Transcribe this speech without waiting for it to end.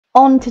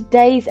On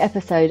today's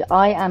episode,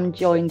 I am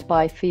joined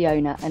by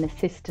Fiona, an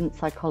assistant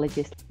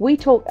psychologist. We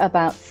talk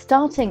about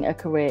starting a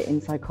career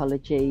in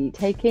psychology,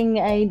 taking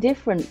a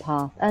different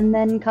path, and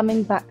then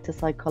coming back to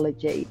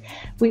psychology.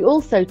 We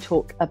also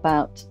talk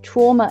about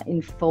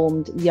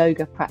trauma-informed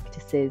yoga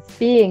practices,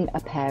 being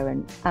a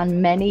parent,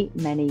 and many,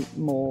 many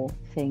more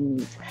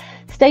things.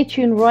 Stay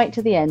tuned right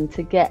to the end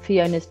to get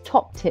Fiona's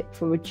top tip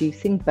for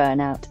reducing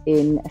burnout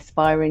in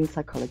aspiring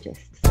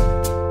psychologists.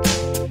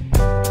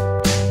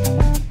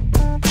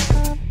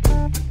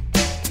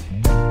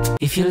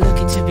 If you're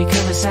looking to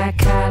become a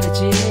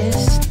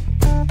psychologist,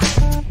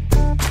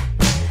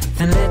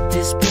 then let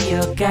this be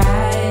your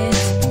guide.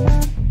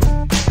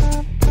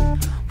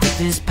 With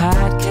this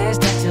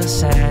podcast at your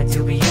side,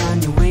 you'll be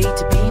on your way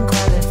to being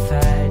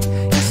qualified.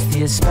 It's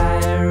the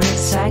Aspiring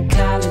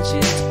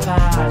Psychologist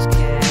Podcast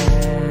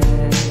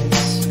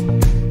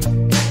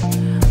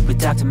with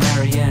Dr.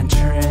 Marianne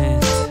Trent.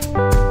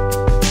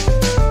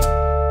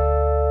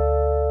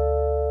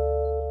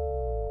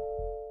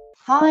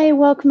 Hi,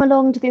 welcome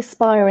along to the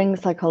Aspiring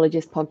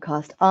Psychologist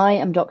podcast. I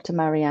am Dr.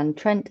 Marianne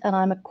Trent and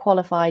I'm a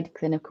qualified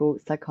clinical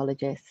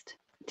psychologist.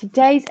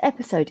 Today's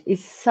episode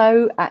is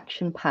so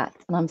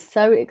action-packed and I'm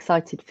so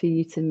excited for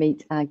you to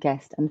meet our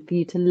guest and for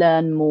you to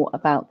learn more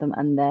about them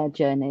and their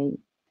journey.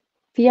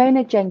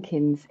 Fiona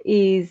Jenkins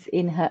is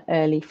in her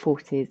early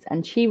 40s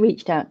and she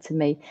reached out to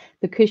me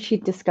because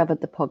she'd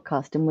discovered the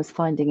podcast and was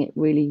finding it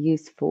really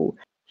useful.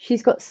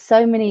 She's got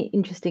so many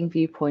interesting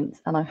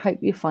viewpoints and I hope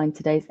you find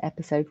today's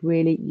episode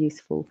really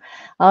useful.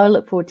 I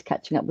look forward to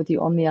catching up with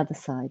you on the other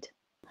side.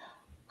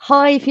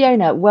 Hi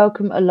Fiona,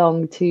 welcome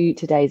along to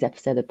today's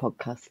episode of the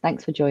podcast.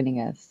 Thanks for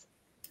joining us.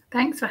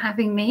 Thanks for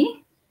having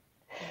me.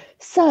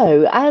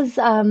 So as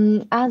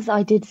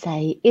I did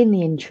say in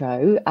the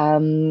intro,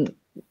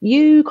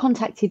 you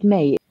contacted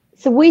me.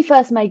 So we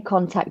first made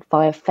contact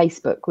via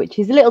Facebook, which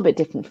is a little bit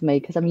different for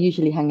me because I'm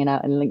usually hanging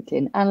out on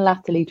LinkedIn and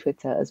latterly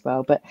Twitter as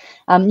well. But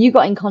you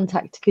got in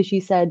contact because you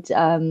said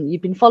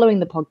you've been following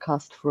the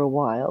podcast for a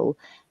while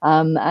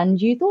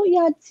and you thought you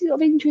had sort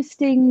of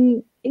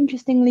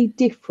interestingly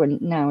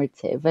different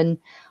narrative. And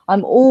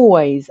I'm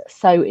always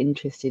so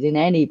interested in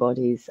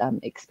anybody's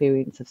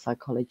experience of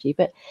psychology.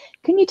 But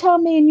can you tell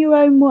me in your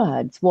own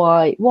words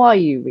why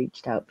you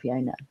reached out,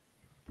 Fiona?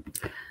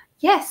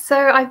 Yes, so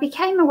I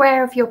became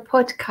aware of your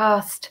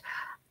podcast,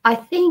 I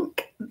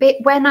think,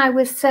 when I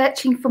was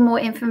searching for more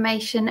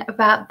information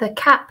about the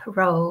CAP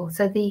role,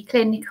 so the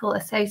clinical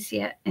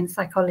associate in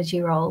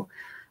psychology role,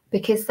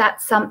 because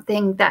that's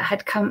something that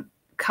had come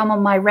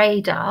on my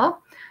radar.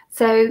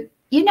 So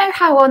you know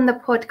how on the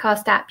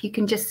podcast app you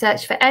can just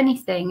search for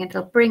anything,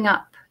 it'll bring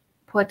up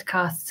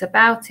podcasts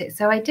about it.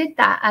 So I did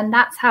that, and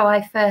that's how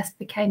I first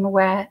became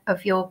aware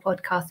of your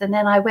podcast. And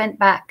then I went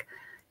back,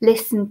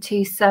 listened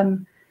to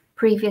some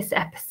previous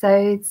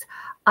episodes.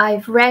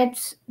 I've read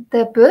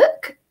the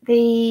book,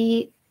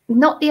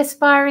 not the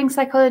Aspiring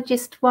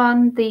Psychologist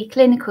one, the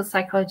Clinical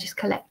Psychologist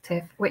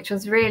Collective, which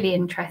was really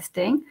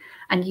interesting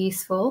and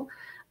useful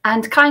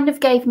and kind of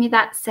gave me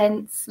that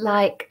sense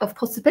like of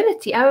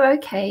possibility. Oh,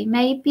 okay,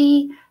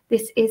 maybe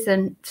this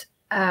isn't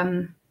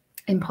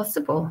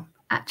impossible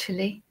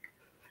actually.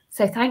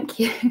 So thank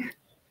you.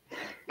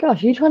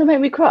 Gosh, you're trying to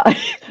make me cry.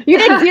 You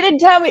didn't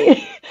tell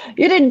me.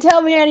 You didn't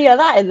tell me any of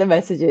that in the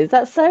messages.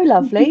 That's so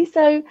lovely.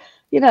 So,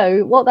 you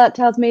know, what that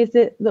tells me is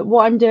that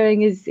what I'm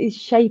doing is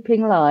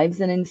shaping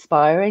lives and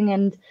inspiring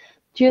and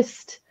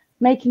just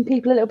making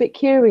people a little bit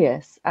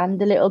curious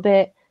and a little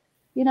bit,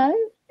 you know,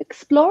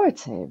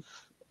 explorative.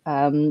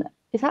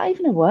 Is that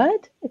even a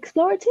word?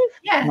 Explorative?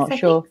 Yes, I'm not I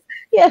sure. think so.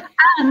 Yeah.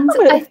 And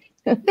I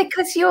think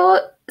because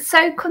you're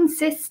so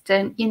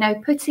consistent, you know,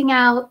 putting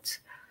out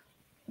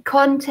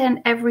content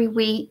every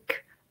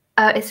week,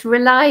 it's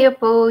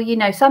reliable, you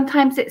know,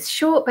 sometimes it's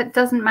short but it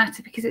doesn't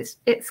matter because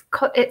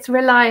it's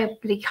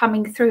reliably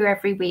coming through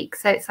every week.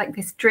 So it's like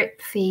this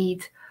drip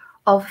feed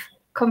of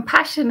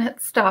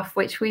compassionate stuff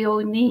which we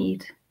all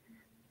need.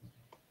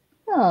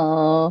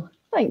 Oh,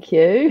 thank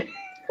you.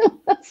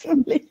 That's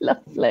really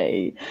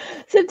lovely.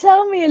 So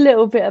tell me a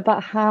little bit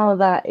about how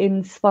that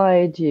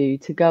inspired you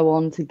to go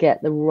on to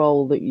get the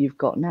role that you've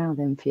got now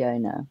then,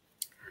 Fiona.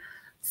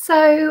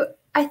 So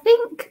I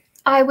think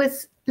I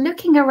was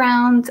looking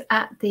around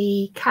at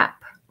the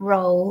CAP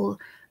role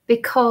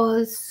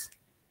because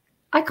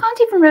I can't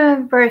even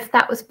remember if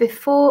that was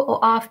before or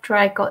after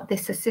I got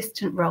this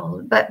assistant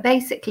role. But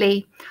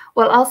basically,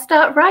 well, I'll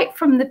start right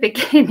from the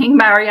beginning,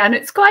 Marianne.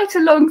 It's quite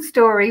a long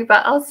story,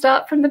 but I'll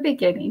start from the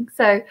beginning.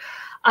 So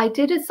I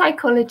did a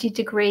psychology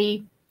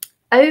degree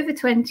over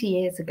 20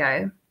 years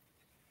ago,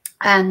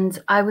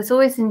 and I was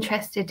always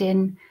interested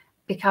in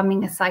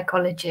becoming a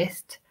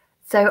psychologist.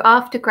 So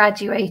after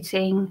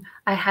graduating,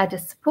 I had a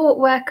support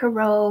worker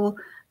role,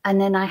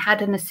 and then I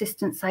had an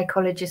assistant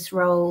psychologist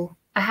role.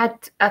 I had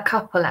a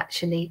couple,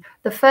 actually.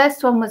 The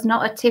first one was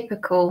not a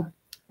typical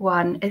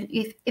one.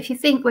 If you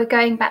think we're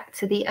going back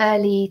to the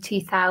early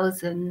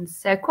 2000s,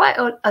 so quite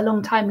a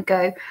long time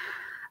ago,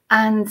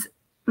 and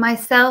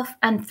myself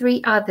and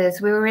 3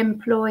 others, we were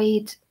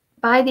employed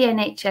by the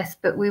NHS,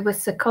 but we were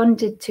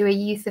seconded to a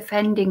youth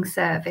offending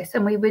service,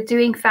 and we were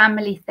doing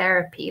family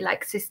therapy,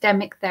 like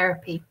systemic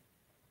therapy.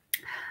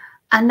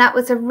 And that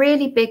was a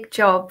really big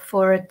job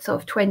for a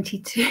sort of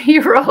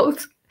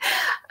 22-year-old.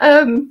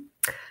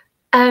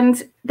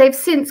 And they've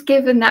since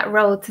given that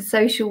role to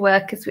social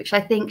workers, which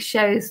I think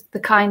shows the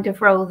kind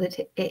of role that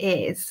it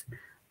is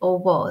or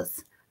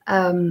was.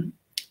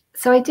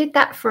 So I did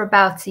that for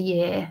about a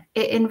year.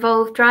 It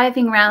involved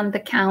driving around the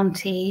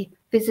county,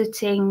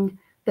 visiting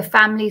the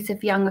families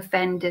of young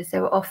offenders. They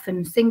were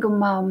often single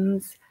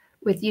mums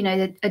with, you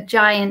know, a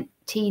giant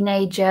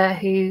teenager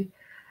who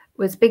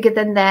was bigger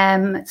than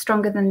them,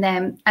 stronger than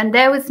them. And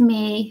there was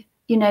me,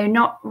 you know,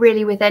 not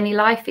really with any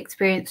life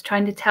experience,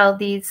 trying to tell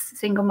these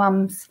single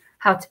mums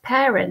how to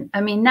parent.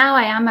 I mean, now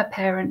I am a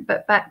parent,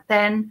 but back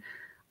then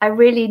I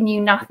really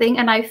knew nothing.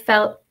 And I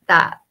felt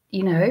that,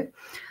 you know,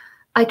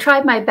 I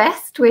tried my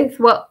best with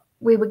what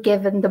we were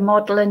given, the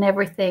model and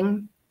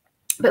everything.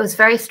 But it was a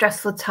very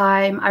stressful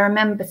time. I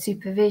remember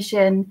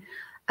supervision,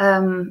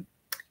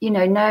 you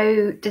know,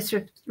 no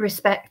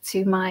disrespect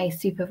to my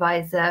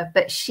supervisor,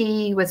 but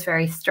she was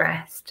very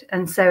stressed.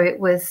 And so it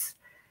was,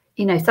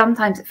 you know,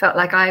 sometimes it felt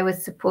like I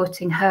was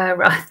supporting her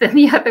rather than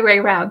the other way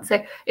around.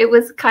 So it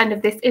was kind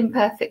of this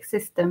imperfect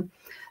system.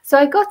 So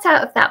I got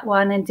out of that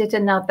one and did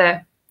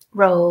another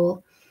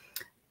role.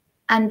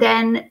 And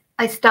then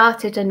I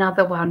started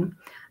another one.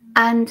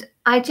 And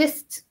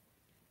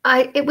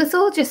it was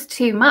all just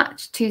too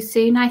much, too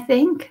soon, I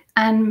think.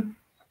 And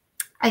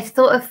I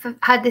sort of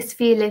had this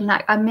feeling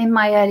like I'm in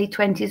my early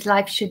 20s,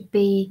 life should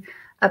be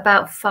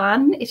about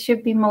fun. It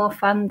should be more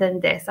fun than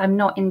this. I'm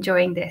not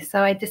enjoying this.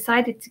 So I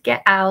decided to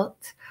get out.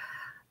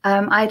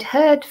 I'd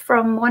heard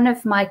from one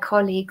of my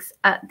colleagues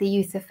at the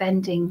youth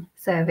offending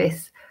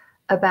service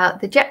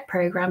about the JET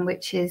program,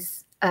 which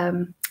is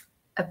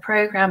a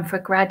program for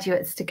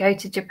graduates to go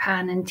to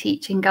Japan and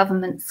teach in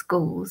government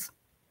schools.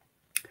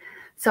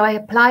 So I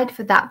applied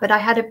for that, but I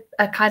had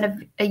a kind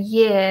of a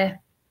year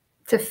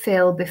to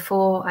fill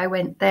before I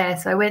went there.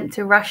 So I went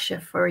to Russia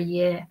for a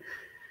year,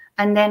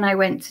 and then I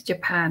went to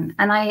Japan,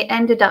 and I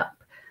ended up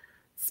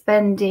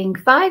spending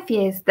 5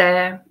 years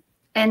there,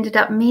 ended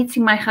up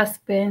meeting my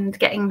husband,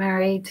 getting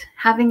married,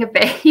 having a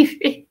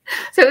baby.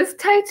 So it was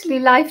totally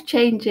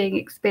life-changing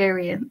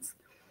experience.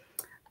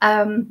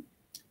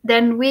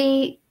 Then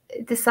we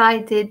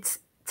decided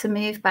to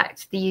move back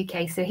to the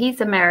UK. So he's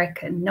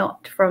American,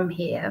 not from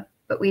here,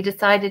 but we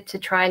decided to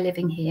try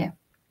living here.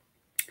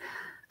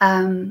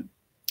 And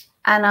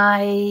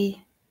I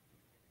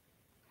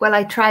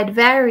tried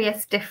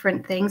various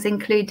different things,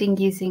 including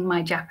using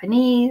my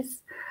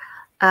Japanese,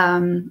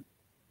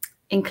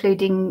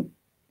 including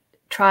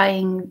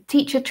trying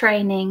teacher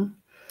training.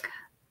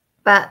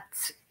 But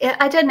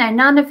I don't know,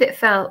 none of it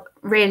felt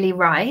really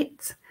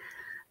right.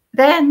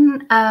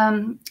 Then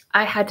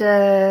I had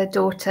a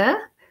daughter.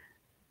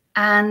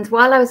 And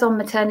while I was on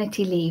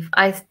maternity leave,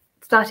 I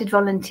started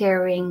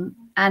volunteering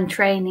and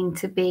training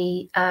to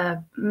be a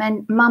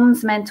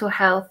mum's mental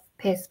health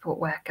peer support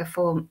worker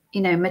for,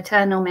 you know,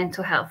 maternal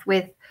mental health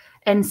with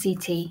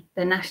NCT,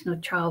 the National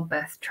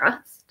Childbirth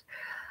Trust.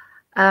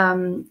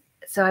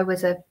 So I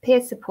was a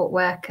peer support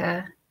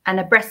worker and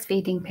a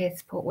breastfeeding peer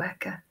support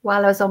worker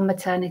while I was on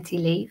maternity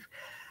leave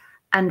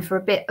and for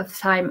a bit of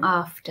time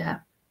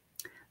after.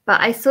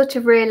 But I sort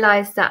of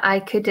realized that I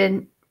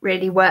couldn't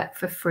really work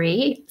for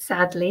free,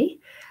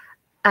 sadly.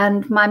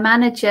 And my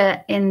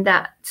manager in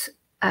that,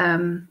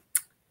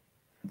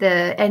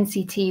 the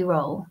NCT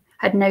role,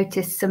 had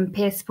noticed some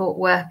peer support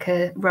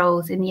worker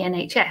roles in the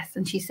NHS,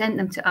 and she sent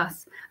them to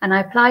us, and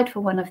I applied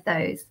for one of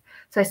those.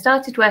 So I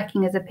started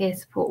working as a peer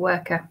support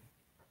worker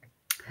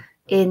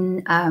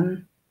in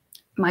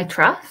my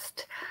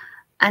trust,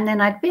 and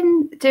then I'd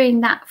been doing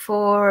that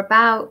for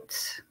about,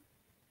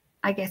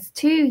 I guess,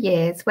 2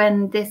 years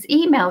when this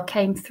email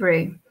came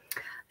through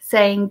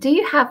saying, do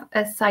you have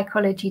a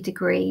psychology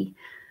degree?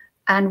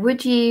 And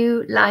would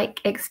you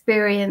like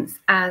experience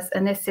as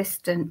an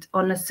assistant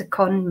on a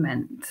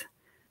secondment?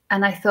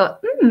 And I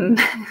thought,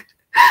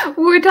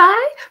 would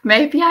I?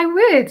 Maybe I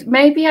would.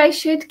 Maybe I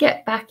should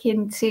get back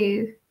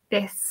into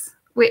this,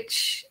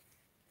 which,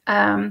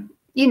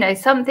 you know,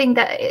 something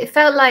that it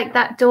felt like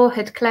that door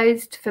had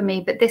closed for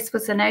me, but this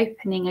was an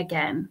opening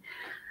again.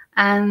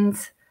 And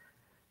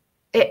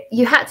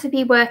you had to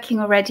be working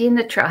already in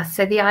the trust.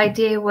 So the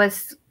idea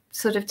was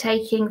sort of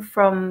taking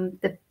from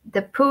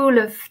the pool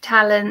of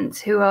talent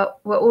who were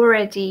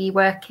already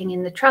working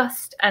in the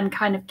trust and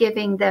kind of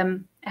giving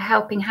them a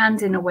helping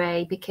hand in a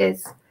way,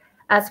 because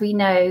as we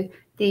know,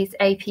 these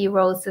AP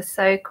roles are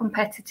so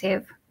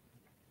competitive.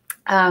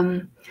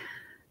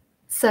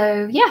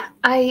 So yeah,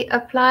 I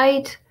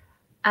applied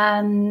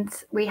and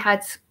we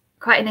had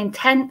quite an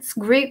intense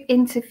group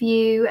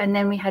interview, and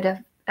then we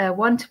had a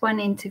one-to-one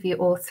interview,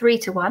 or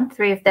 3-to-1,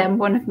 3 of them,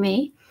 1 of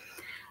me.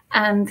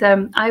 And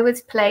I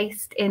was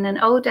placed in an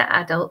older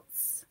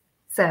adults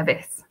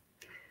service,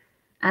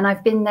 and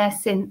I've been there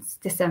since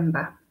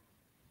December.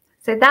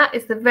 So that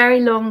is the very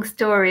long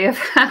story of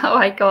how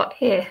I got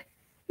here.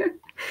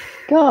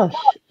 Gosh,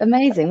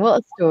 amazing.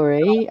 What a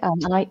story.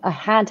 And I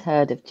had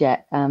heard of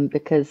Jet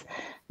because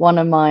one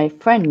of my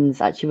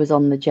friends actually was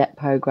on the Jet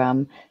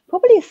program,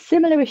 probably a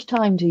similar-ish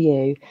time to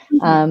you.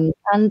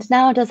 And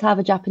now does have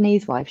a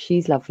Japanese wife.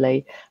 She's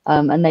lovely.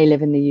 And they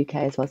live in the UK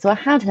as well. So I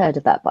had heard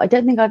of that, but I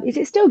don't think is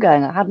it still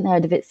going? I haven't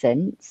heard of it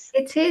since.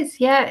 It is,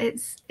 yeah,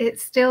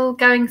 it's still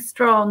going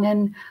strong.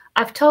 And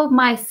I've told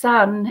my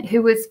son,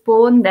 who was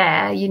born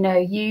there, you know,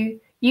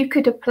 you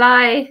could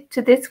apply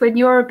to this when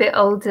you're a bit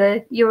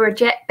older. You're a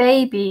Jet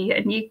baby,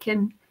 and you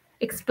can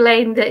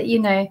explain that, you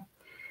know,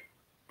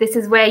 this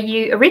is where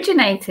you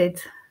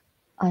originated.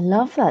 I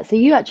love that. So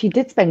you actually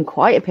did spend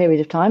quite a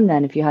period of time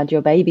then, if you had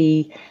your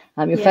baby,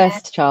 your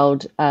first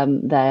child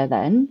there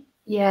then.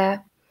 Yeah.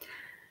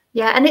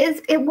 And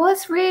it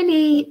was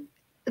really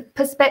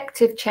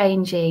perspective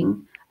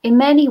changing in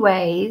many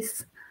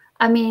ways.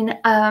 I mean,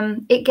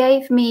 it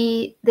gave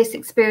me this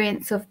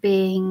experience of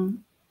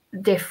being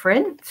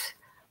different.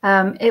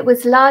 It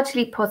was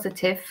largely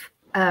positive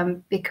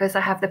because I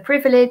have the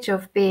privilege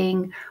of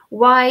being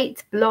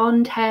white,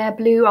 blonde hair,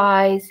 blue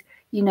eyes,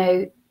 you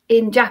know,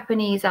 in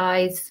Japanese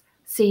eyes,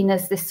 seen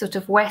as this sort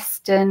of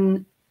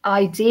Western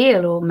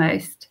ideal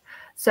almost.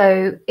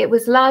 So it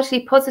was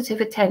largely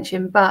positive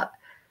attention, but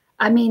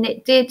I mean,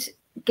 it did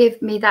give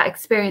me that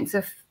experience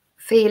of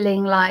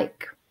feeling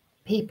like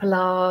people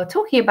are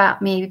talking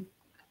about me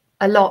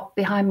a lot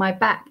behind my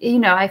back. You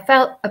know, I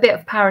felt a bit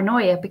of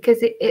paranoia because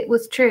it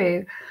was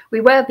true.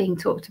 We were being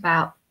talked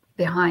about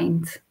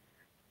behind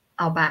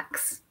our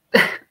backs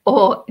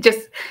or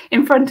just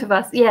in front of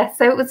us. Yeah,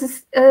 so it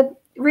was a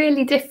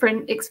really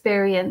different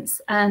experience.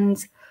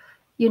 And,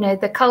 you know,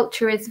 the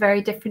culture is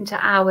very different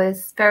to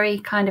ours, very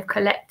kind of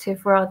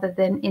collective rather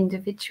than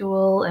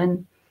individual.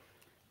 And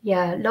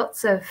yeah,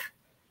 lots of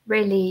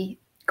really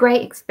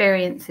great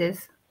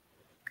experiences,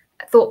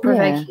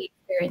 thought-provoking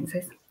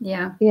experiences.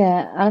 Yeah.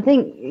 And I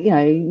think, you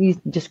know, you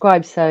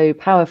described so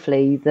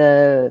powerfully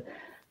the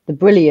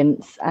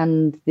brilliance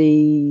and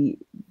the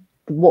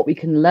what we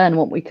can learn,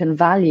 what we can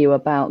value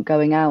about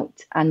going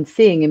out and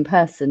seeing in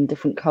person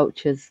different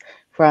cultures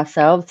for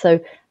ourselves. So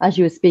as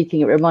you were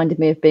speaking, it reminded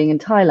me of being in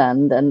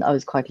Thailand, and I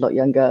was quite a lot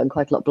younger and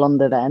quite a lot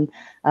blonder then.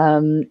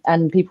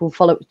 And people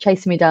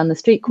chasing me down the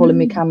street, calling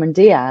me Cameron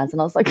Diaz,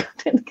 and I was like, I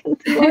didn't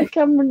like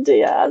Cameron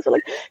Diaz. They're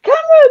like, Cameron.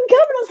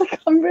 I was like,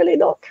 I'm really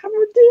not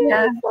Cameron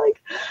Diaz.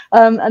 Like,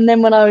 and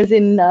then when I was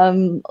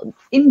in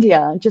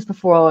India, just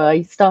before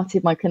I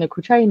started my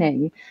clinical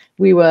training,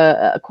 we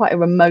were at quite a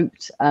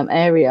remote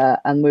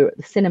area, and we were at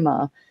the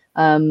cinema.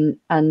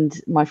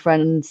 And my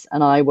friends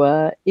and I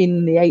were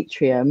in the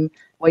atrium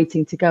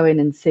waiting to go in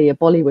and see a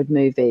Bollywood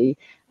movie,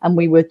 and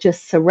we were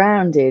just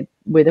surrounded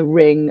with a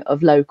ring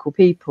of local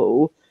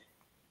people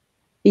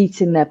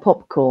eating their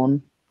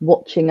popcorn,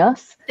 watching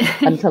us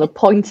and kind of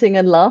pointing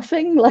and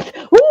laughing like,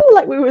 oh,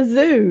 like we were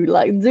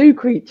zoo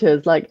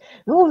creatures, like,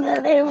 oh,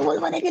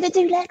 what are they going to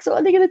do next? What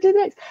are they going to do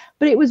next?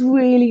 But it was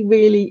really,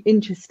 really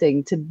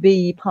interesting to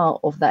be part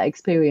of that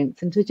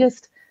experience and to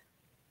just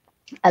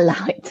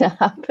allow it to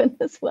happen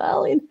as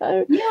well, you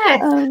know.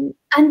 Yes.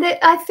 And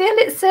I feel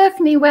it served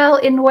me well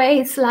in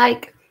ways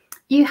like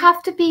you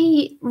have to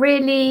be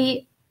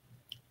really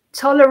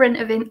tolerant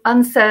of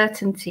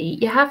uncertainty.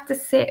 You have to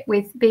sit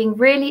with being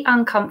really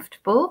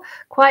uncomfortable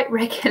quite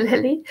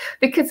regularly,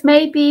 because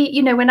maybe,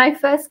 you know, when I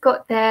first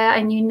got there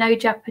and you know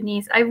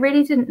Japanese, I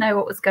really didn't know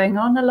what was going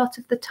on a lot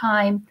of the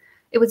time.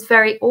 It was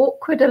very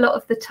awkward a lot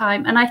of the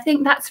time, and I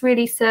think that's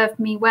really served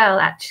me well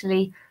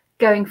actually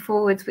going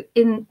forwards.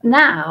 In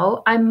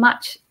now I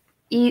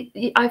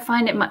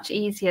find it much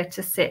easier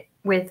to sit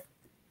with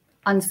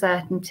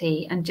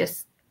uncertainty and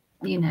just,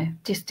 you know,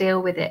 just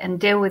deal with it and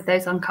deal with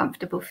those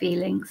uncomfortable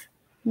feelings.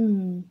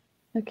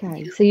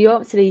 Okay, so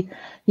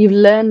you've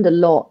learned a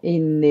lot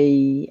in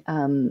the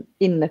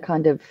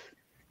kind of,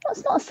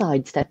 it's not a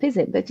sidestep, is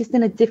it, but just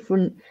in a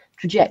different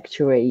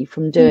trajectory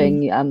from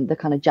doing the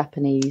kind of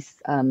Japanese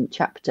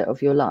chapter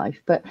of your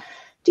life. But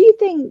do you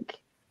think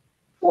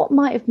what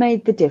might have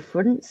made the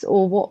difference,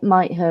 or what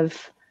might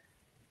have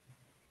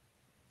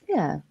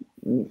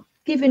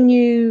given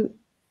you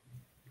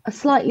a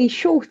slightly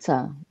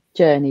shorter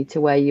journey to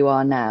where you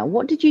are now?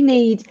 What did you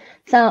need?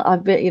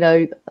 I've been, you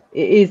know,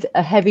 it is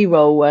a heavy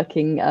role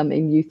working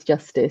in youth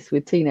justice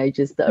with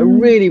teenagers that are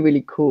really,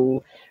 really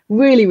cool,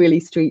 really, really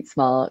street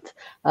smart.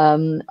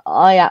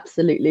 I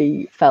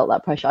absolutely felt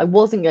that pressure. I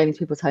wasn't going to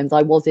people's homes,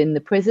 I was in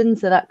the prison,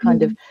 so that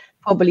kind of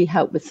probably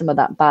helped with some of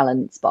that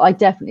balance, but I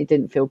definitely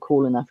didn't feel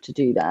cool enough to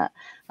do that.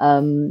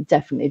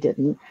 Definitely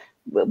didn't.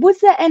 Was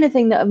there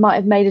anything that might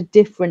have made a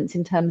difference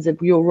in terms of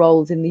your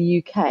roles in the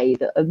UK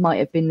that might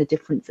have been the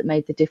difference that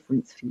made the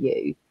difference for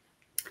you?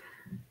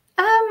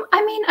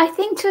 I mean, I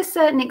think to a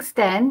certain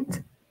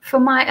extent,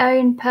 for my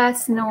own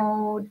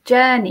personal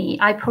journey,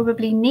 I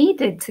probably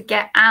needed to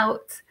get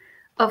out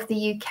of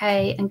the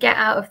UK and get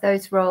out of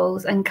those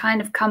roles and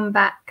kind of come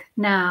back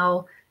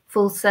now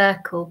full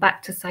circle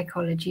back to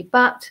psychology.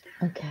 But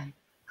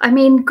I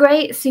mean,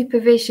 great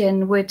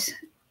supervision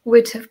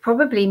would have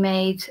probably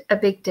made a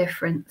big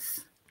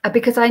difference.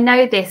 because I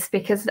know this,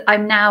 because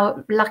I'm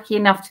now lucky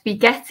enough to be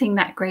getting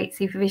that great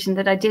supervision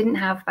that I didn't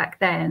have back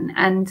then.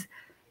 And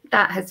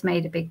that has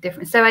made a big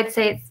difference. So I'd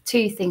say it's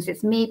two things.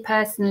 It's me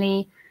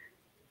personally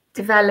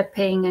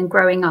developing and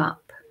growing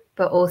up,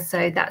 but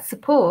also that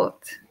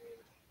support.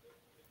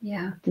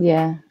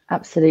 Yeah,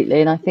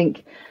 absolutely. And I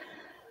think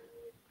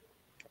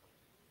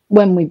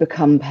when we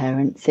become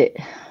parents,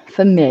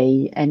 for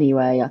me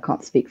anyway, I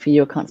can't speak for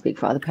you, I can't speak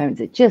for other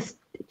parents, it just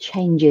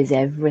changes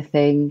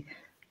everything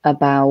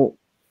about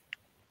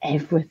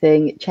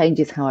everything. It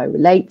changes how I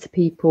relate to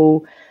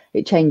people.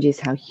 It changes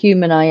how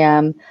human I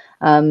am.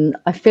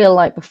 I feel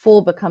like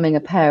before becoming a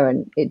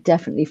parent, it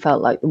definitely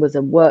felt like there was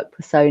a work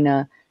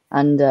persona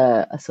and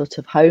a sort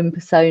of home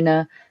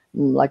persona,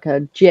 like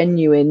a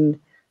genuine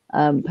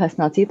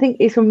personality. I think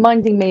it's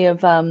reminding me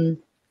of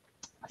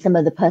some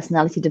of the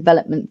personality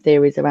development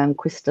theories around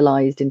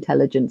crystallized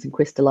intelligence and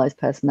crystallized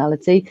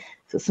personality.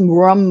 So some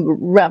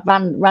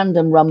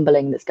random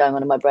rumbling that's going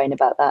on in my brain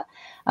about that.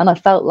 And I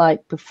felt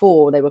like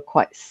before they were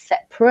quite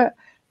separate,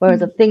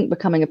 whereas I think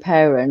becoming a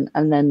parent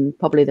and then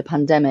probably the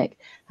pandemic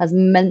has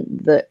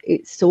meant that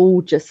it's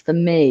all just, for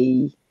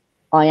me,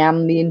 I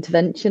am the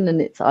intervention,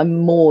 and I'm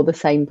more the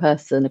same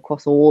person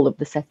across all of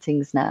the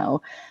settings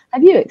now.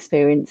 Have you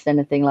experienced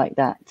anything like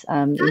that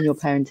in your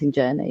parenting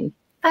journey?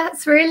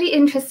 That's really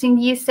interesting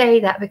you say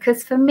that,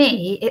 because for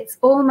me, it's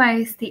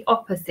almost the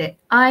opposite.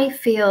 I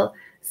feel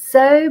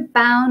so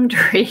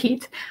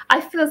boundaried.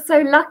 I feel so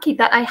lucky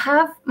that I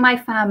have my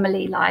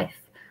family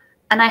life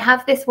and I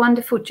have this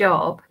wonderful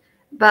job,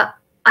 but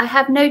I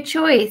have no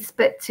choice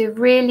but to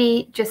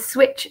really just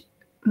switch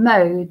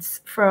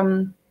modes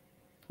from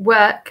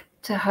work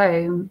to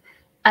home.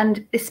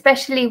 And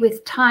especially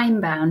with time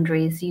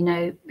boundaries,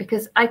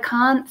 because I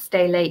can't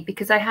stay late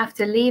because I have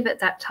to leave at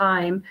that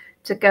time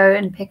to go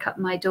and pick up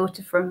my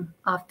daughter from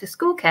after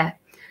school care.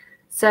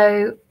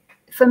 So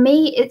for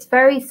me, it's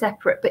very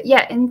separate. But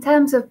yeah, in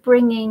terms of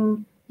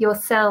bringing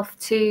yourself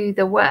to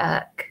the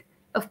work,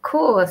 of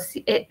course,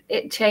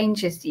 it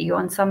changes you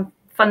on some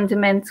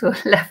fundamental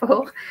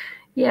level.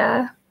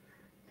 Yeah.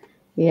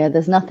 Yeah,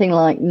 there's nothing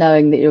like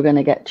knowing that you're going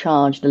to get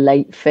charged a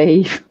late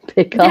fee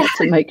pickup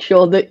to make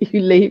sure that you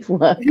leave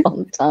work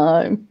on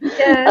time.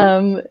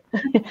 And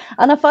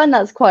I find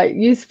that's quite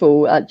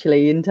useful,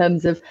 actually, in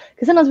terms of,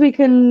 because sometimes we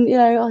can,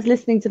 I was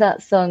listening to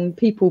that song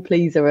People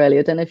Pleaser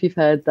earlier. I don't know if you've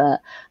heard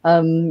that.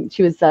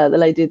 She was the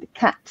lady, the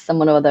Cat,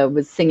 someone or other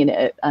was singing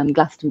it at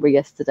Glastonbury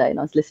yesterday, and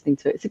I was listening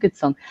to it. It's a good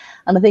song.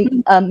 And I think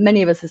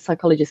many of us as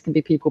psychologists can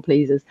be people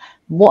pleasers.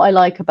 What I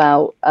like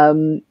about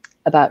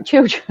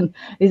children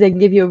is they can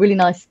give you a really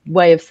nice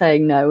way of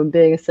saying no and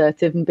being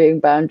assertive and being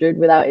boundaried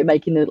without it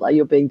making it like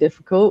you're being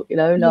difficult.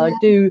 No, I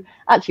do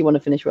actually want to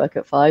finish work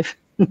at 5,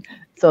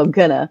 so I'm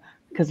gonna,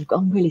 because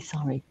I'm really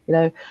sorry,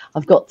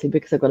 I've got to,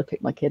 because I've got to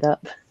pick my kid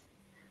up.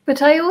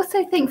 But I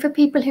also think for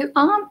people who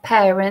aren't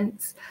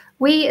parents,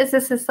 we as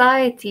a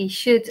society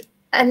should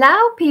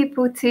allow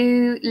people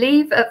to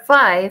leave at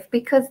 5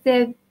 because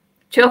their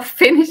job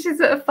finishes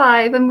at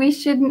 5, and we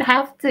shouldn't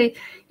have to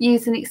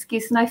use an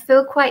excuse. And I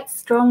feel quite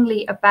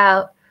strongly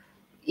about,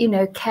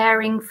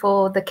 caring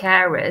for the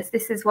carers.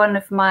 This is one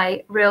of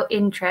my real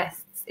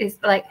interests, is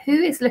like, who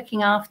is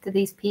looking after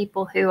these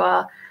people who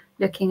are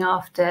looking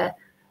after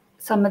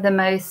some of the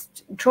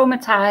most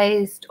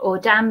traumatized or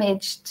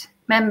damaged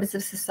members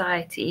of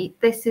society?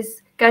 This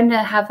is going to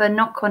have a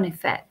knock-on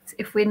effect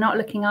if we're not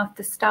looking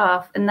after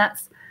staff. And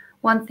that's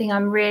one thing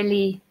I'm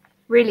really,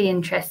 really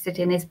interested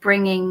in, is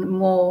bringing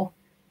more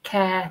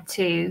care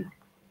to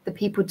the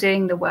people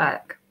doing the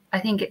work. I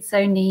think it's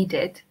so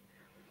needed.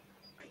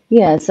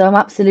 Yeah, so I'm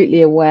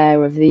absolutely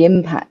aware of the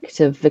impact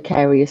of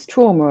vicarious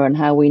trauma and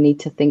how we need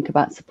to think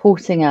about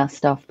supporting our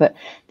staff. But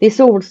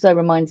this also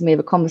reminds me of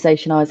a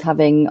conversation I was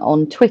having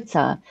on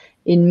Twitter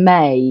in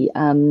May.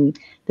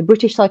 The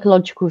British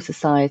Psychological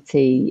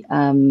Society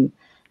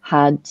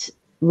had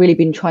really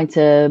been trying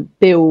to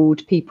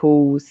build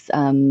people's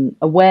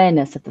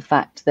awareness of the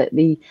fact that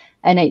the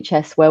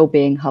NHS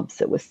wellbeing hubs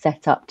that were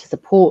set up to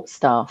support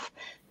staff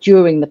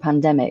during the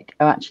pandemic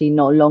are actually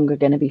no longer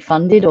going to be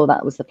funded, or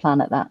that was the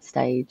plan at that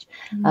stage.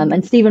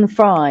 And Stephen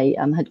Fry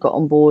had got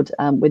on board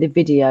with a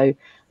video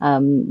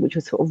which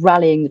was sort of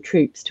rallying the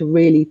troops to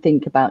really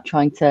think about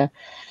trying to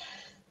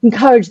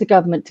encourage the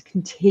government to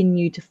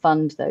continue to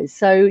fund those.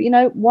 So,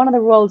 one of the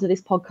roles of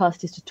this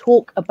podcast is to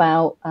talk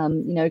about,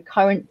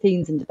 current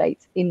themes and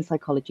debates in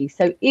psychology.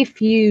 So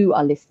if you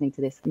are listening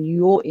to this and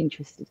you're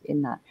interested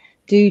in that,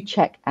 do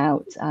check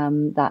out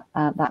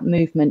that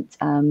movement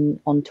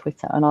on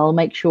Twitter, and I'll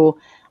make sure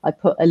I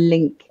put a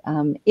link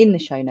in the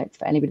show notes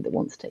for anybody that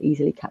wants to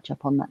easily catch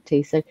up on that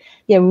too. So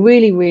yeah,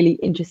 really, really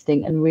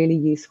interesting and really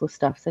useful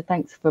stuff. So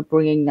thanks for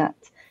bringing that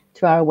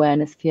to our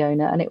awareness,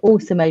 Fiona. And it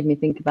also made me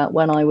think about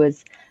when I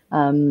was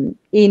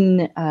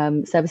in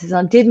services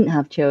and I didn't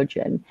have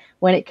children,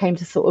 when it came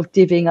to sort of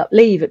divvying up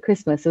leave at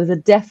Christmas, there was a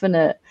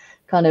definite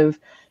kind of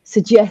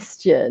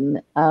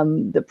suggestion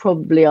that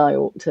probably I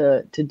ought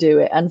to do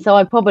it. And so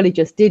I probably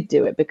just did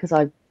do it because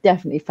I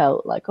definitely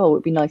felt like, oh,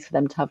 it'd be nice for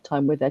them to have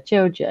time with their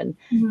children.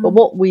 But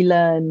what we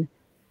learn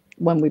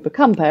when we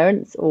become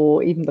parents,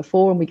 or even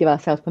before, and we give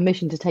ourselves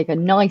permission to take a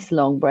nice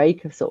long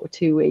break of sort of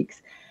 2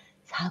 weeks,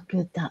 it's how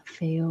good that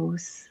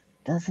feels,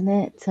 doesn't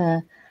it?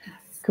 To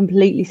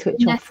completely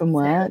switch off from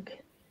work.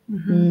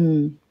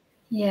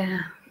 Yeah.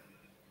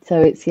 So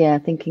it's,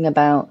 thinking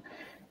about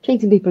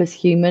treating people as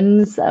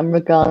humans,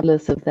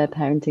 regardless of their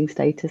parenting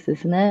status,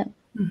 isn't it?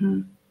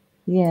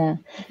 Yeah.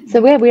 So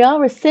we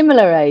are a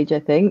similar age, I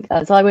think.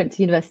 As I went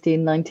to university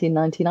in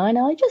 1999,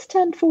 I just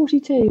turned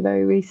 42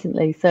 very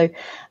recently. So,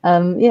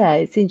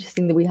 it's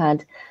interesting that we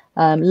had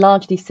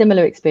largely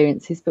similar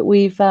experiences, but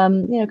we've,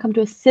 come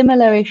to a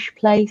similar-ish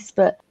place,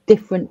 but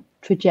different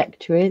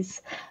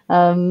trajectories.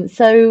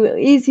 So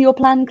is your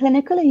plan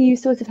clinical? Are you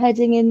sort of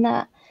heading in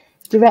that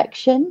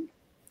direction?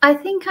 I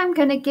think I'm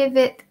going to give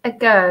it a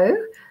go.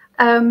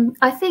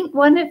 I think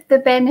one of the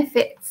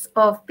benefits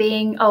of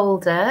being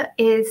older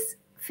is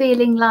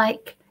feeling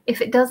like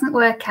if it doesn't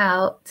work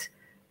out,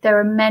 there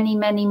are many,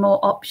 many more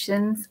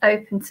options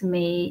open to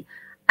me,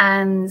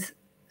 and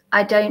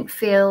I don't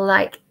feel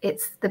like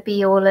it's the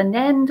be all and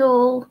end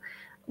all,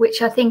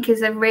 which I think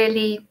is a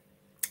really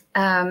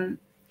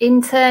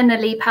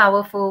internally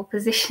powerful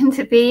position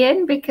to be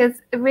in, because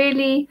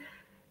really,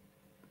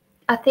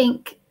 I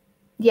think,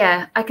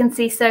 I can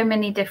see so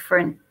many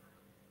different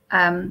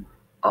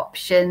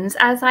options.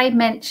 As I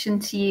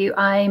mentioned to you,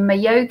 I'm a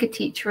yoga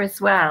teacher as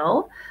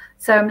well.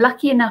 So I'm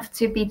lucky enough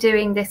to be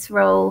doing this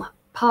role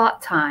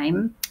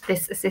part-time,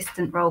 this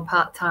assistant role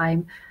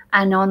part-time.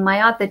 And on my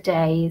other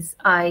days,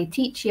 I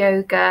teach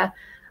yoga.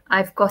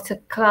 I've got a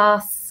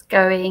class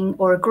going,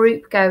 or a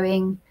group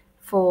going,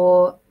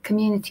 for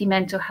community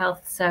mental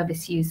health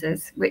service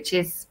users, which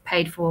is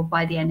paid for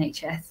by the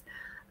NHS.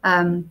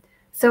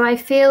 So I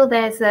feel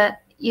there's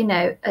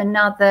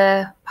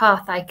another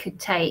path I could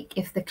take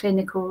if the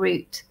clinical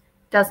route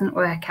doesn't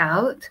work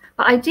out.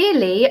 But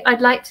ideally,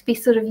 I'd like to be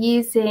sort of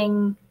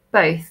using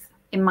both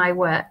in my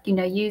work,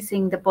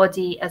 using the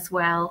body as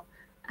well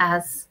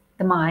as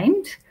the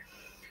mind.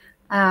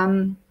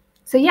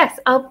 So yes,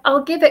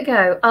 I'll give it a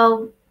go.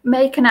 I'll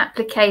make an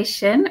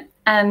application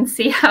and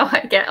see how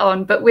I get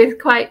on, but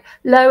with quite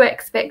low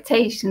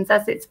expectations,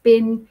 as it's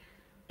been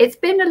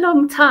a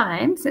long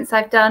time since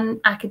I've done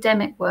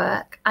academic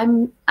work.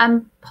 I'm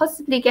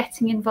possibly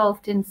getting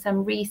involved in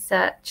some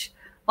research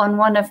on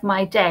one of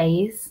my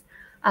days.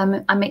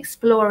 I'm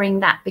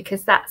exploring that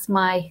because that's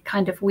my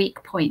kind of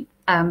weak point.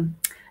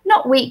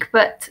 Not weak,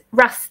 but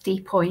rusty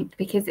point,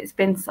 because it's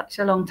been such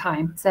a long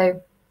time.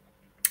 So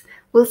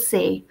we'll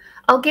see.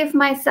 I'll give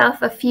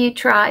myself a few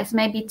tries,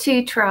 maybe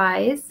 2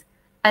 tries,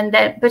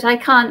 but I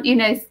can't,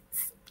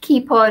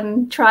 keep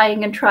on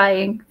trying and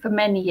trying for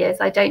many years.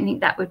 I don't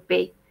think that would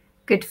be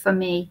good for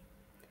me.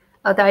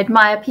 Although I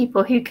admire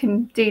people who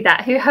can do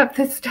that, who have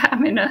the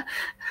stamina.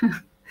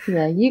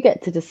 Yeah, you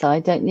get to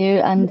decide, don't you?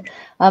 And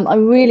I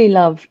really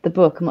love the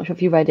book. I'm not sure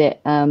if you read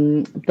it,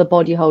 The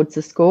Body Holds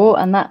the Score,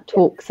 and that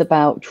talks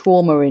about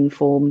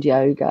trauma-informed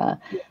yoga,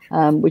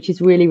 which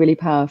is really, really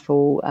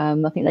powerful. I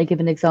think they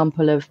give an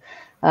example of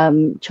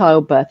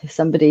childbirth. If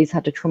somebody's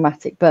had a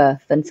traumatic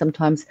birth, then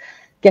sometimes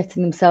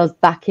getting themselves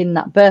back in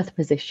that birth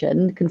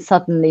position can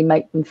suddenly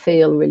make them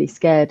feel really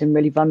scared and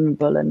really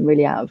vulnerable and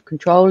really out of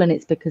control. And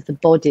it's because the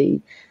body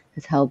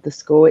has held the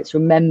score. It's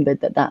remembered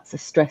that that's a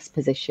stress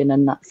position,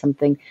 and that's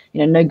something,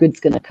 no good's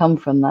going to come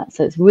from that.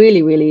 So it's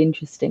really, really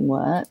interesting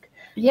work.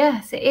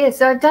 Yes, it is.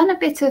 So I've done a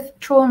bit of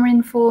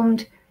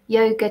trauma-informed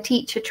yoga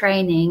teacher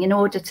training in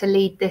order to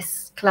lead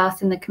this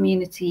class in the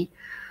community.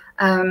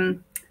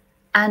 And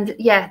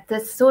the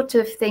sort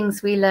of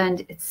things we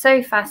learned, it's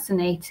so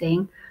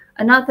fascinating.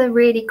 Another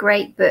really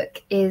great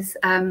book is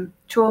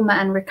Trauma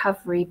and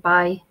Recovery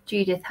by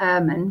Judith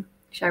Herman,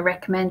 which I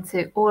recommend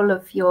to all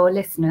of your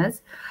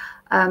listeners.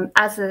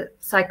 As a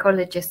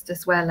psychologist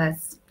as well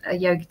as a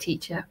yoga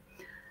teacher.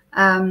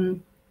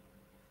 And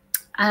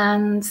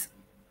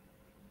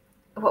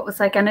what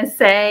was I going to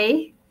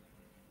say?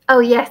 Oh,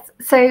 yes.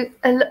 So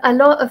a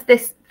lot of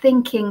this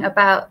thinking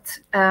about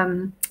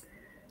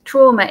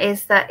trauma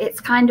is that it's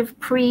kind of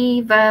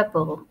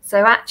pre-verbal.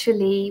 So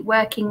actually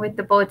working with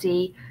the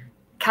body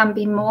can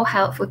be more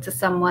helpful to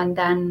someone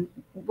than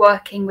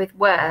working with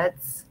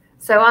words.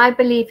 So I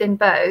believe in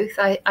both.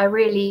 I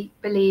really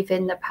believe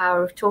in the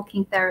power of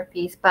talking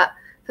therapies, but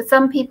for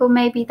some people,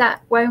 maybe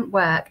that won't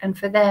work. And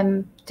for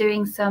them,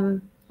 doing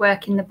some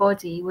work in the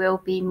body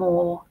will be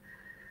more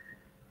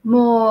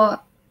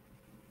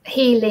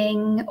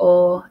healing,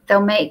 or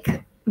they'll make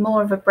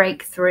more of a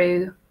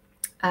breakthrough.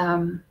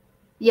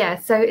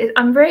 So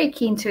I'm very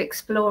keen to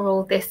explore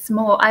all this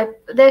more.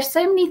 There's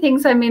so many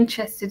things I'm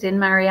interested in,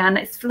 Marianne.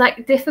 It's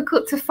like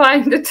difficult to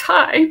find the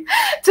time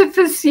to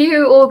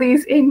pursue all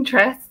these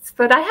interests,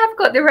 but I have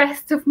got the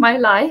rest of my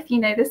life,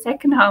 the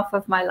second half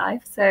of my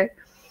life. So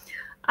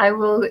I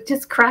will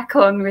just crack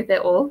on with it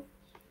all.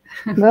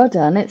 Well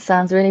done. It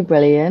sounds really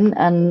brilliant.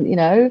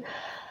 And,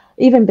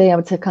 even being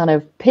able to kind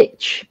of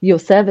pitch your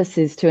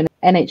services to an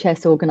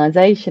NHS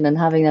organisation and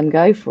having them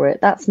go for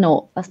it, that's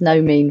no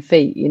mean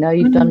feat.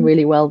 You've done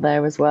really well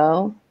there as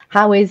well.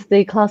 How is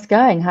the class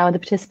going? How are the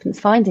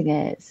participants finding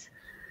it?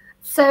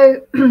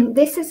 So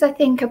this is, I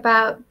think,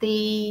 about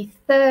the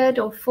third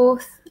or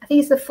fourth, I think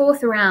it's the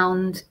fourth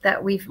round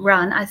that we've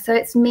run. So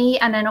it's me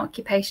and an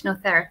occupational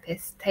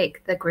therapist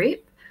take the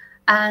group.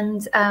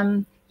 And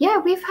yeah,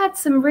 we've had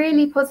some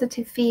really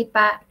positive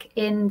feedback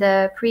in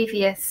the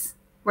previous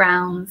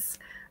rounds.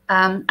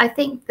 I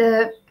think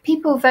the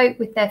people vote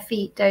with their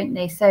feet, don't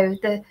they? So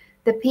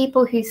the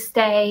people who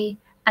stay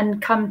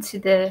and come to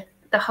the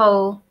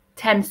whole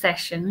 10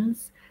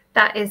 sessions,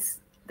 that is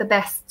the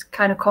best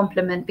kind of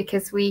compliment,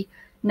 because we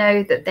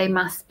know that they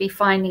must be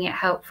finding it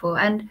helpful.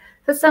 And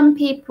for some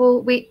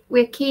people,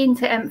 we're keen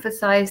to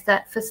emphasize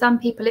that for some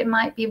people it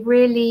might be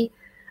really,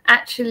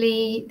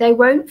 actually they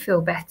won't feel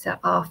better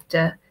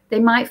after. They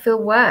might feel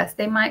worse,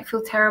 they might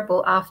feel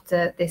terrible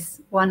after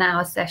this 1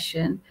 hour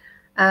session,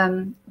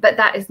 but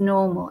that is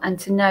normal. And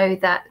to know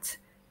that,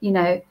 you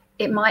know,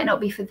 it might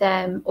not be for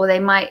them, or they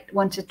might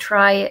want to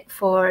try it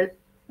for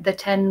the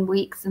 10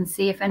 weeks and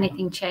see if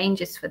anything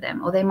changes for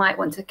them, or they might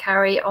want to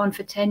carry it on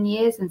for 10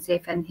 years and see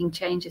if anything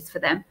changes for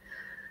them.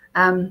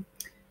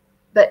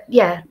 But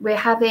yeah, we're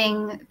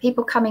having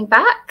people coming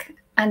back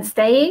and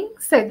staying,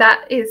 so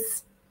that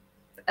is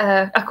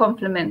a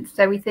compliment.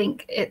 So we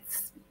think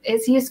it's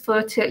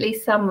useful to at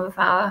least some of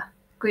our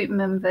group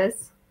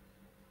members.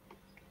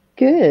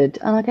 Good.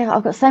 And okay,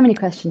 I've got so many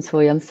questions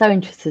for you. I'm so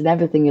interested in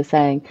everything you're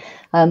saying.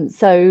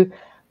 So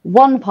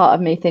one part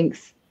of me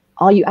thinks,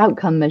 are you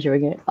outcome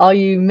measuring it? Are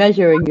you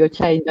measuring your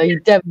change? Are you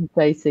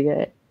demonstrating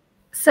it?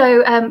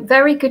 So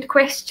very good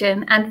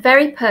question, and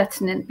very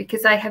pertinent,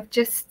 because I have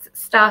just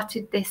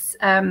started this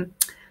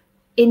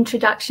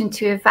introduction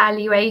to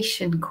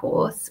evaluation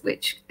course,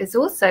 which is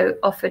also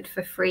offered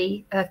for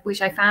free,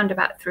 which I found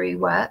about through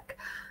work.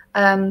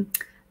 And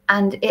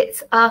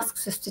it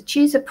asks us to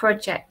choose a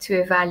project to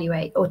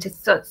evaluate, or to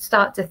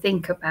start to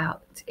think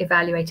about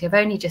evaluating. I've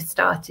only just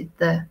started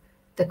the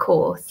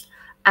course,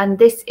 and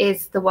this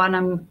is the one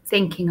I'm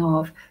thinking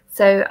of.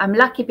 So I'm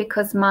lucky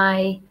because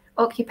my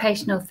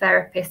occupational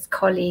therapist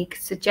colleague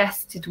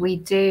suggested we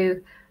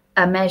do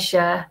a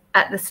measure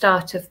at the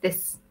start of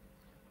this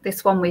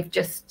one we've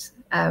just,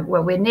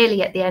 well, we're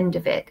nearly at the end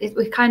of it.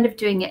 We're kind of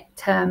doing it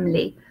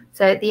termly.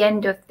 So at the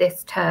end of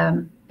this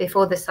term,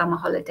 before the summer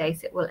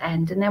holidays, it will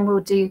end, and then we'll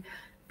do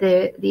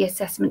the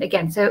assessment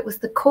again. So it was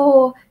the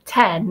core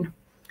 10.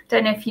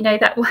 Don't know if you know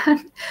that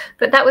one,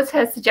 but that was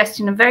her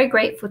suggestion. I'm very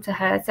grateful to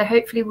her. So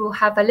hopefully we'll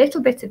have a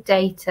little bit of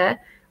data.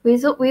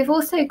 We've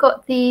also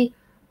got the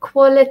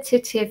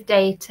qualitative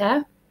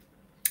data,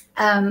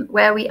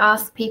 where we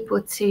ask people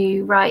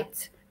to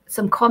write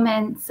some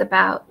comments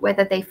about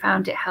whether they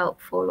found it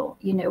helpful, or,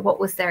 you know, what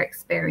was their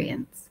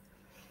experience.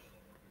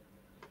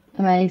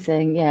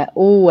 Amazing. Yeah,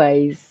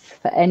 always,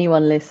 for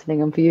anyone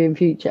listening and for you in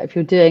future, if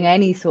you're doing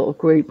any sort of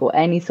group or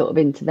any sort of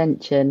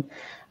intervention,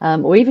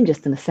 or even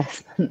just an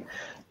assessment,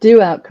 do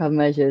outcome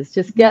measures.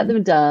 Just get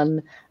them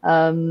done,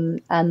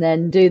 and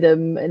then do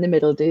them in the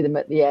middle, do them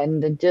at the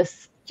end, and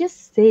just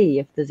see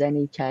if there's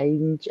any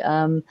change.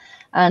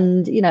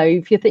 And you know,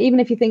 if even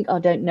if you think, I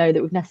don't know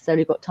that we've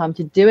necessarily got time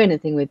to do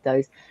anything with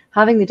those,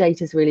 having the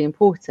data is really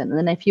important. And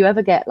then if you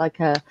ever get like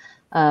a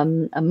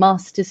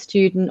master's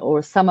student or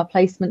a summer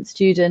placement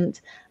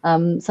student,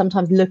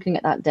 sometimes looking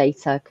at that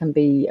data can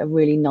be a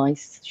really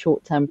nice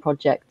short-term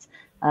project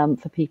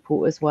for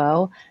people as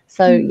well.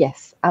 So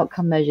yes,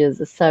 outcome measures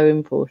are so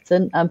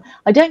important.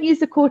 I don't use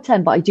the core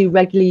 10, but I do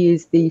regularly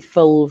use the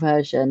full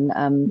version,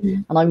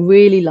 and I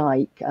really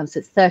like, so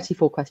it's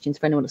 34 questions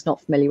for anyone that's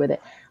not familiar with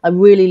it. I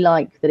really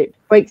like that it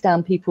breaks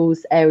down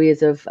people's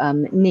areas of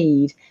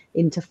need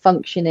into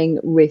functioning,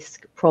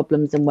 risk,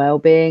 problems and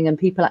well-being, and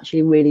people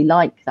actually really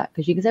like that,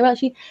 because you can say, well,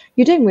 actually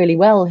you're doing really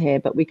well here,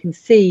 but we can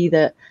see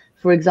that,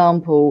 for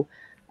example,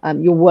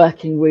 you're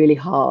working really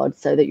hard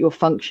so that your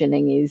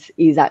functioning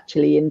is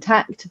actually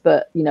intact,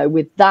 but you know,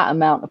 with that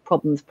amount of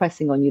problems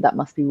pressing on you, that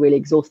must be really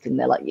exhausting.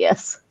 They're like,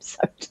 yes, I'm so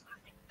tired.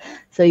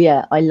 So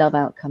yeah, I love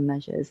outcome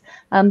measures.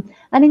 And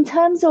in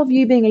terms of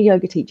you being a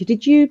yoga teacher,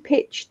 did you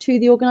pitch to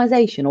the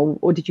organization,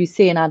 or did you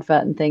see an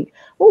advert and think,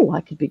 oh,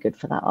 I could be good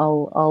for that,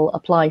 I'll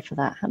apply for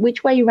that?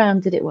 Which way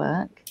around did it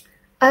work?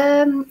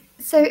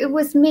 So it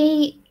was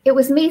me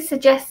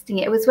suggesting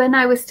it. It was when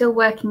I was still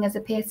working as a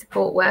peer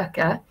support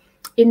worker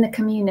in the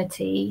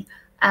community,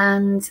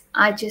 and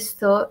I just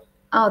thought,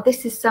 oh,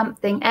 this is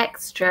something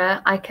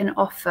extra I can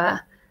offer.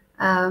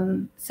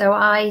 So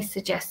I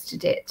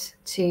suggested it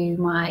to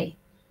my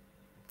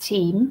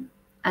team,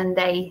 and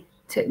they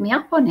took me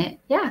up on it.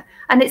 Yeah,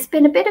 and it's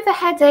been a bit of a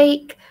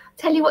headache.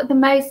 Tell you what, the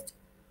most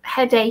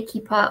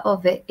headachy part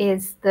of it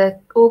is the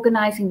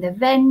organizing the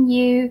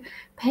venue,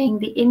 paying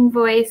the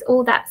invoice,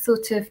 all that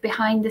sort of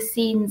behind the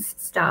scenes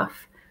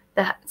stuff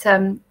that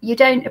you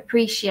don't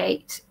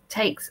appreciate.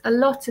 Takes a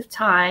lot of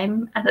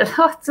time and a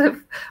lot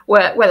of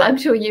work. Well, I'm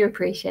sure you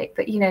appreciate,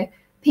 but you know,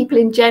 people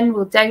in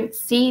general don't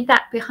see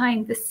that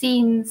behind the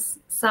scenes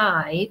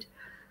side,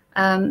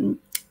 and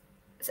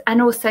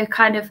also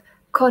kind of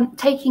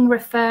taking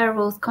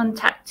referrals,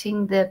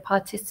 contacting the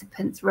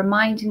participants,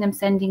 reminding them,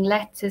 sending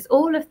letters,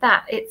 all of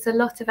that. It's a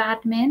lot of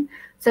admin.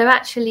 So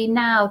actually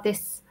now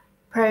this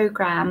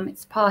program,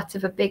 it's part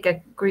of a bigger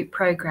group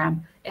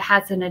program. It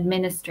has an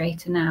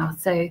administrator now,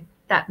 so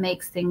that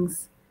makes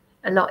things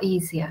a lot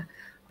easier.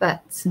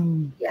 But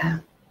yeah.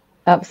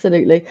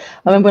 Absolutely. I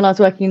remember when I was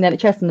working in the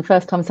NHS and the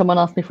first time someone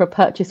asked me for a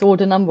purchase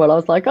order number, I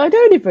was like, I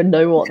don't even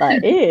know what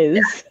that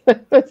is.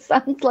 It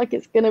sounds like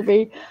it's going to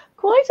be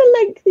quite a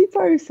lengthy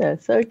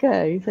process.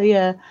 Okay. So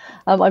yeah,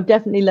 I've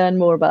definitely learned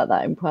more about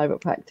that in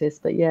private practice.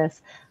 But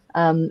yes,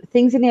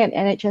 things in the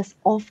NHS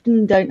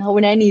often don't, or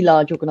in any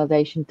large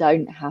organisation,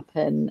 don't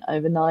happen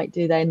overnight,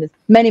 do they? And there's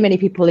many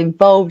people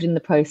involved in the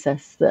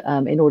process that,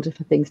 in order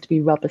for things to be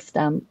rubber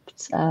stamped.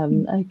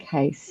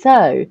 Okay,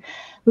 so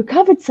we've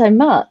covered so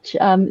much.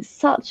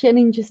 Such an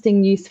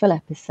interesting, useful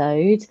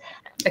episode.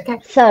 Okay.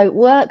 So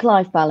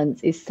work-life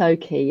balance is so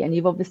key, and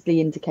you've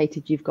obviously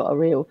indicated you've got a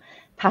real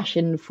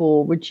passion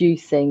for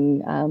reducing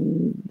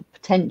the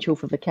potential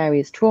for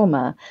vicarious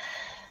trauma.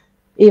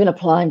 Even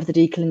applying for the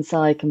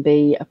dclin can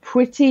be a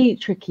pretty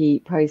tricky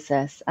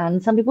process,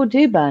 and some people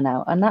do burn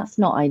out, and that's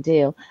not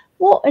ideal.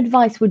 What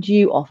advice would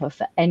you offer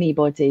for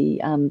anybody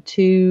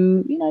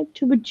to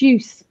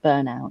reduce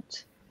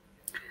burnout?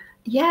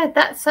 Yeah,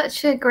 that's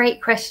such a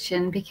great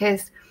question,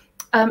 because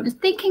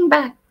thinking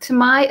back to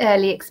my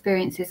early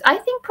experiences, I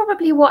think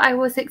probably what I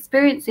was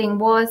experiencing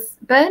was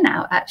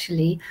burnout,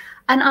 actually.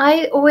 And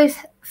I always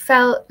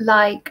felt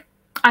like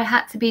I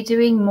had to be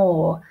doing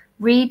more,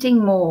 reading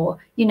more,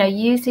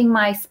 using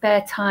my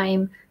spare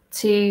time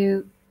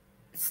to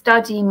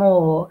study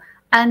more.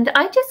 And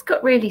I just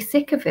got really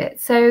sick of it.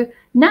 So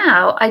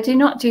now I do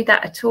not do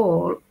that at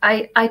all.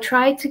 I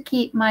try to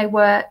keep my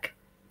work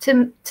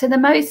to the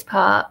most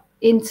part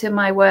into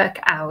my work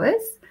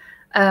hours.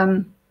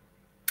 And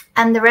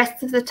the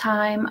rest of the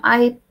time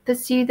I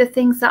pursue the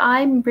things that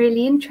I'm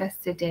really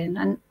interested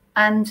in.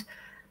 And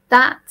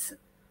that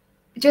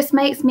just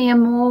makes me a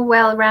more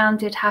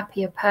well-rounded,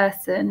 happier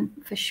person,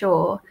 for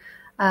sure.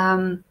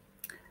 And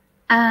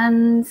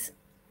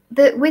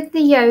with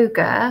the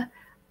yoga,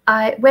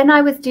 when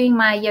I was doing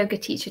my yoga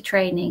teacher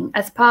training,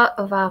 as part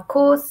of our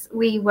course,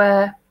 we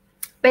were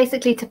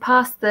basically, to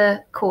pass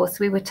the course,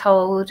 we were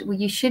told, well,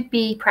 you should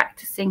be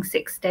practicing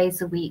 6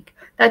 days a week.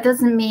 That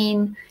doesn't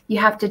mean you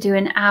have to do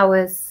an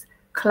hour's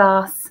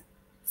class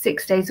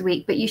 6 days a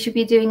week, but you should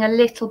be doing a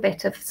little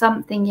bit of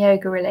something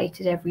yoga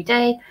related every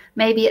day.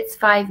 Maybe it's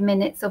 5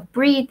 minutes of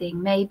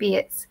breathing. Maybe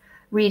it's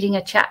reading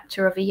a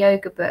chapter of a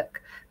yoga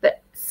book,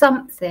 but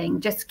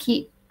something, just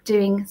keep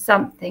doing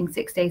something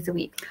 6 days a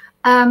week.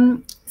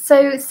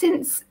 So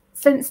since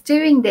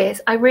doing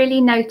this, I really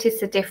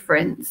notice a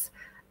difference.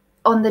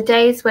 On the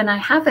days when I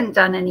haven't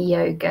done any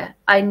yoga,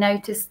 I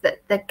noticed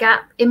that the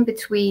gap in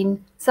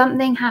between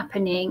something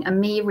happening and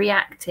me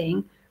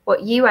reacting,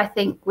 what you, I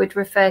think, would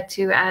refer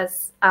to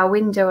as our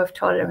window of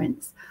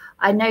tolerance,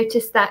 I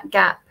noticed that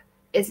gap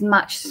is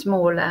much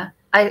smaller.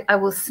 I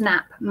will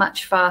snap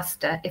much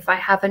faster if I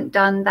haven't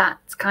done that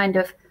kind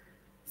of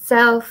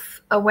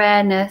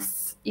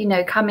self-awareness,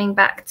 coming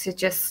back to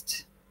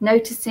just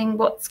noticing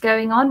what's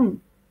going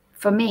on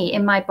for me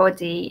in my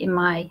body, in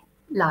my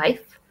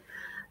life.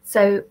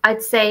 So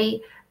I'd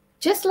say,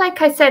 just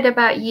like I said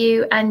about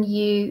you, and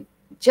you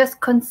just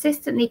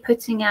consistently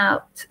putting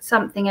out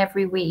something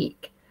every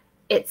week,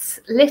 it's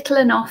little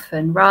and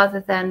often rather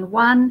than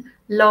one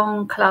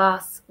long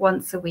class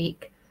once a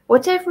week.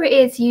 Whatever it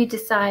is you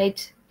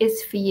decide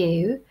is for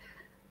you,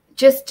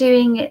 just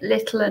doing it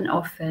little and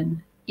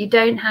often. You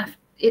don't have,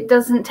 it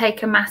doesn't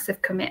take a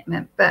massive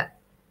commitment, but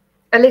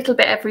a little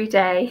bit every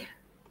day.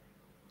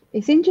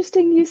 It's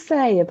interesting you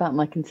say about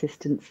my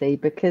consistency,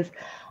 because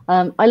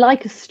I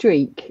like a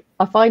streak.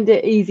 I find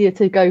it easier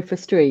to go for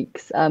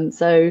streaks.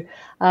 So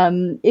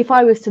if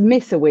I was to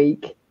miss a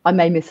week, I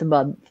may miss a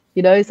month,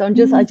 so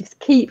I just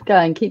keep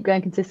going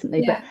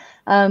consistently. Yeah.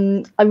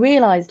 But I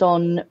realized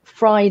on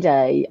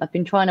Friday, I've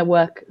been trying to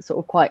work sort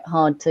of quite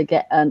hard to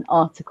get an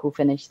article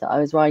finished that I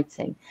was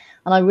writing.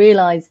 And I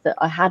realized that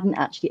I hadn't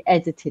actually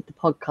edited the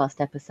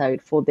podcast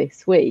episode for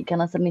this week.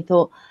 And I suddenly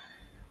thought,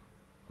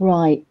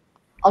 right,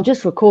 I'll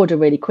just record a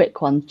really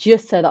quick one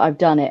just so that I've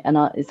done it, and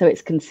so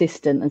it's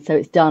consistent and so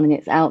it's done and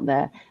it's out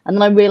there. And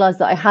then I realized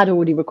that I had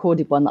already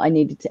recorded one that I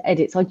needed to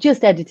edit. So I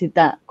just edited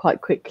that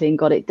quite quickly and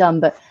got it done.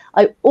 But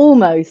I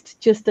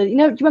almost just, do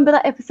you remember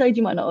that episode?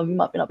 You might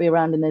not be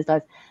around in those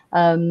days.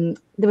 There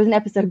was an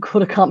episode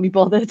called I Can't Be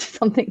Bothered,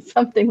 something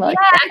like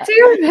that. Yeah, I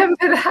do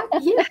remember that.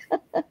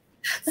 Yeah.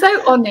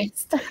 So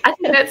honest. I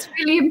think that's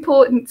really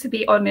important, to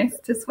be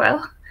honest as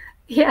well.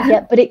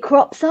 Yeah, but it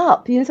crops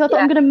up, so I thought,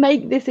 I'm going to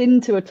make this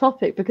into a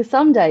topic, because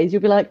some days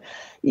you'll be like,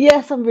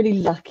 yes, I'm really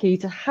lucky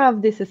to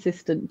have this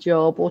assistant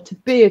job or to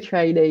be a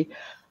trainee,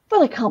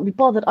 but I can't be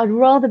bothered. I'd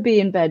rather be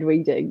in bed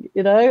reading,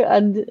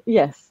 and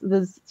yes,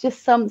 there's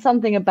just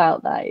something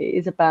about that. It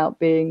is about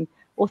being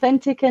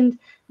authentic, and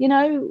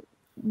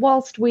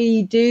whilst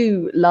we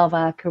do love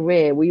our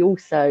career, we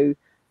also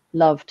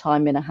love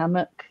time in a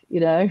hammock,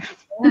 Yeah.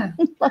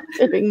 Like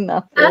doing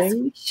nothing. As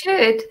we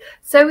should,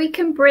 so we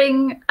can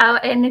bring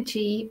our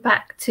energy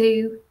back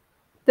to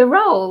the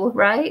role,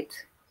 right?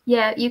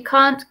 Yeah, you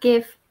can't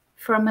give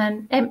from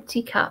an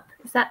empty cup.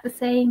 Is that the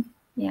saying?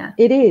 Yeah.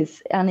 It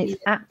is, and it's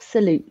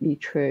absolutely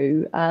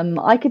true.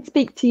 I could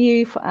speak to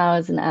you for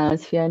hours and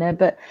hours, Fiona,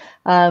 but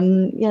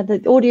yeah,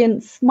 the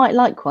audience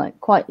might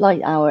quite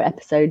like our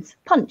episodes,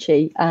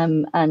 punchy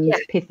and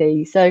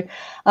pithy. So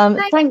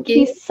thank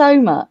you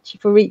so much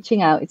for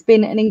reaching out. It's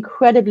been an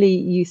incredibly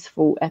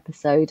useful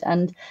episode,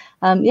 and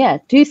yeah,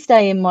 do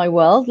stay in my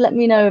world. Let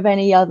me know of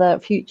any other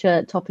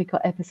future topic or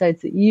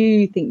episodes that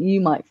you think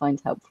you might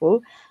find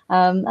helpful.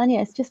 And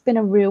yeah, it's just been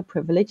a real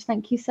privilege.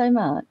 Thank you so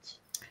much.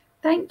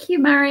 Thank you,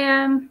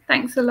 Marianne.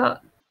 Thanks a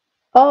lot.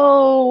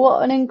 Oh,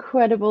 what an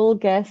incredible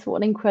guest. What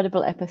an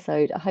incredible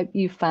episode. I hope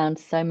you found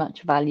so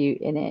much value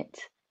in it.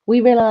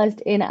 We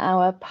realised in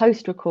our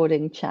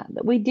post-recording chat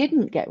that we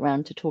didn't get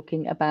round to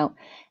talking about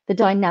the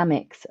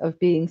dynamics of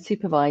being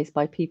supervised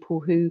by people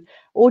who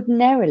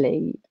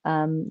ordinarily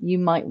you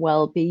might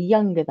well be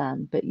younger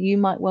than, but you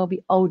might well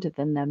be older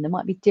than them. There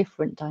might be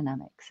different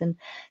dynamics. And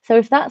so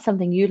if that's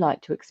something you'd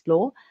like to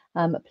explore,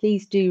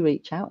 please do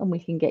reach out and we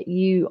can get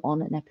you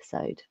on an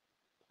episode.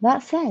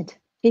 That said,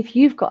 if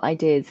you've got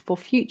ideas for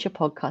future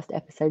podcast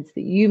episodes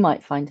that you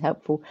might find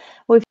helpful,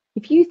 or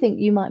if you think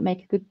you might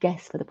make a good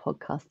guest for the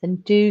podcast, then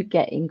do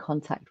get in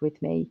contact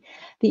with me.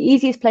 The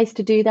easiest place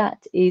to do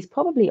that is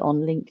probably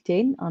on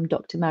LinkedIn. I'm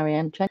Dr.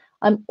 Marianne Trent.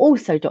 I'm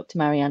also Dr.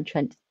 Marianne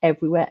Trent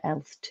everywhere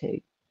else too.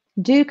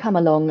 Do come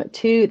along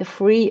to the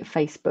free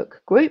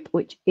Facebook group,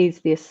 which is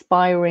the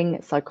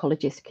Aspiring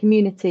Psychologist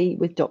Community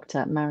with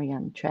Dr.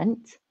 Marianne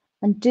Trent.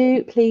 And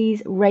do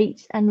please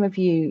rate and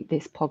review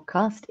this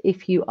podcast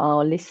if you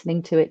are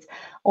listening to it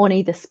on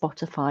either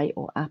Spotify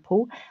or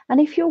Apple.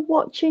 And if you're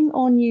watching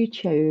on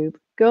YouTube,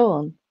 go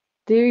on,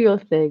 do your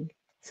thing.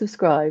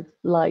 Subscribe,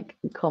 like,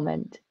 and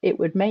comment. It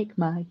would make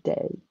my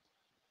day.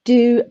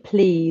 Do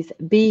please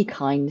be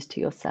kind to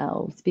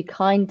yourselves, be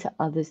kind to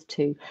others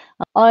too.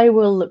 I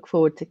will look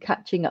forward to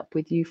catching up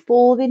with you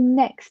for the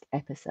next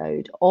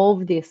episode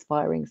of the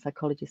Aspiring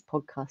Psychologist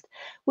podcast,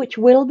 which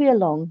will be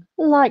along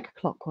like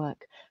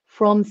clockwork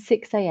from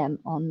 6 a.m.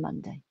 on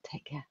Monday.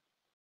 Take care.